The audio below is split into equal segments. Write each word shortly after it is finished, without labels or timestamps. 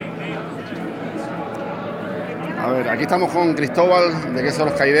A ver, aquí estamos con Cristóbal de Queso de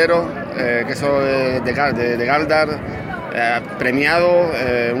los Caideros, queso de Galdar, premiado,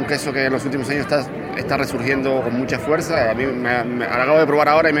 un queso que en los últimos años está resurgiendo con mucha fuerza. A mí me acabo de probar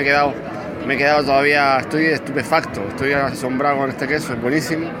ahora y me he quedado todavía, estoy estupefacto, estoy asombrado con este queso, es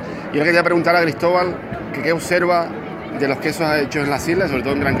buenísimo. Y yo quería preguntar a Cristóbal que qué observa de los quesos hechos en las islas, sobre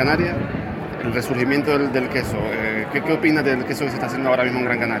todo en Gran Canaria, el resurgimiento del queso. ¿Qué opinas del queso que se está haciendo ahora mismo en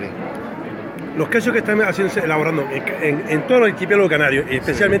Gran Canaria? Los quesos que están elaborando en todo el archipiélago canario, y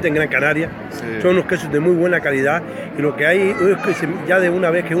especialmente en Gran Canaria, son unos quesos de muy buena calidad, y lo que hay es que ya de una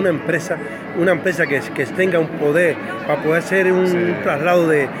vez que una empresa que tenga un poder para poder hacer un traslado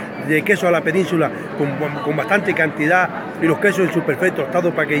de queso a la península con bastante cantidad, y los quesos en su perfecto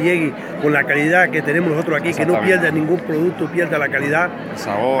estado para que llegue con la calidad que tenemos nosotros aquí, que no pierda ningún producto, pierda la calidad,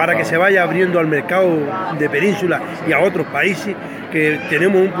 para que se vaya abriendo al mercado de península y a otros países, que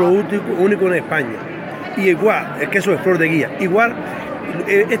tenemos un producto único en España. Y igual, el queso de Flor de Guía. Igual,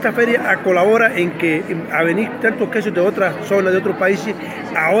 esta feria colabora en que a venir tantos quesos de otras zonas, de otros países.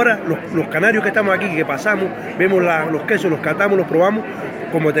 Ahora, los canarios que estamos aquí, que pasamos, vemos los quesos, los catamos, los probamos,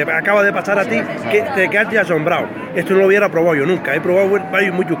 como te acaba de pasar a ti, que te quedaste asombrado. Esto no lo hubiera probado yo nunca. He probado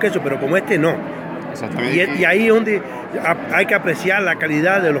muchos quesos, pero como este no. Y ahí es donde hay que apreciar la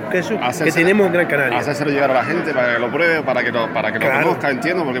calidad de los quesos que tenemos en Gran Canaria. Hacérselo llegar a la gente para que lo pruebe, para que lo conozca,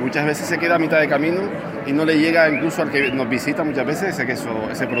 entiendo, porque muchas veces se queda a mitad de camino y no le llega incluso al que nos visita muchas veces ese queso,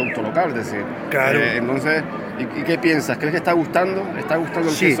 ese producto local, es decir. Claro. Entonces, ¿y qué piensas? ¿Crees que está gustando? ¿Está gustando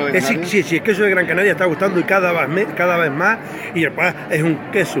el queso de Canaria? Sí, el queso de Gran Canaria está gustando y cada vez más. Y además es un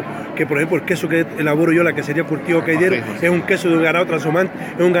queso que, por ejemplo, el queso que elaboro yo, la que sería Cortijo de Caideros, es un queso de un ganado trashumante,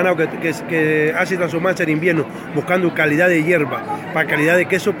 es un ganado que hace transhumancia en invierno, buscando calidad de hierba, para calidad de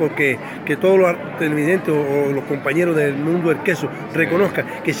queso, porque que todos los televidentes o los compañeros del mundo del queso reconozcan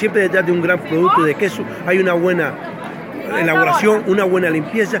que siempre detrás de un gran producto de queso hay una buena elaboración, una buena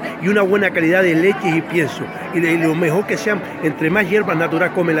limpieza y una buena calidad de leches y pienso. Y lo mejor que sean, entre más hierbas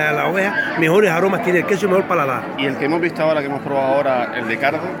naturales come la oveja, mejores aromas tiene el queso y mejor paladar. Y el que hemos visto ahora, que hemos probado ahora, el de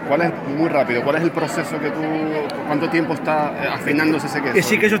cardo, ¿cuál es muy rápido? ¿Cuál es el proceso que cuánto tiempo está afinándose ese queso?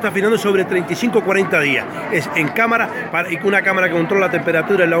 Ese queso está afinando sobre 35-40 días. Es en cámara, y con una cámara que controla la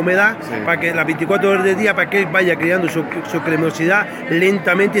temperatura y la humedad, para que las 24 horas del día, para que él vaya creando su cremosidad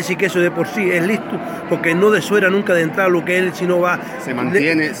lentamente. Ese queso de por sí es listo, porque no desuera nunca de entrar lo que él, sino va se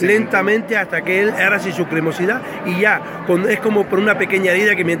mantiene lentamente hasta que él haga así su cremosidad, y ya es como por una pequeña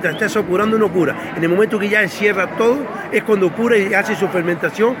herida que mientras está apurando no cura. En el momento que ya cierra todo es cuando cura y hace su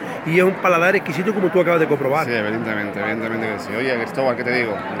fermentación, y es un paladar exquisito, como tú acabas de comprobar. Sí, evidentemente que sí. Oye, Cristóbal, ¿qué te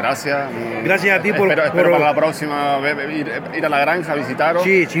digo? Gracias a ti espero para la próxima ir a la granja a visitaros.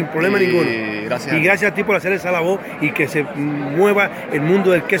 Sí, sin problema ninguno. Gracias a ti por hacer esa labor y que se mueva el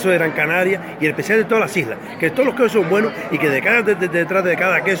mundo del queso de Gran Canaria, y en especial de todas las islas, que todos los quesos son buenos, y que detrás de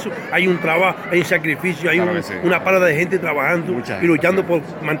cada queso hay un trabajo, hay un sacrificio, hay una parada de gente trabajando y luchando por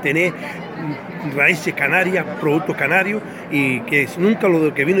mantener raíces canarias, productos canarios, y que nunca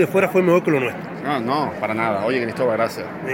lo que vino de fuera fue mejor que lo nuestro. No, para nada. Oye, Cristóbal, gracias.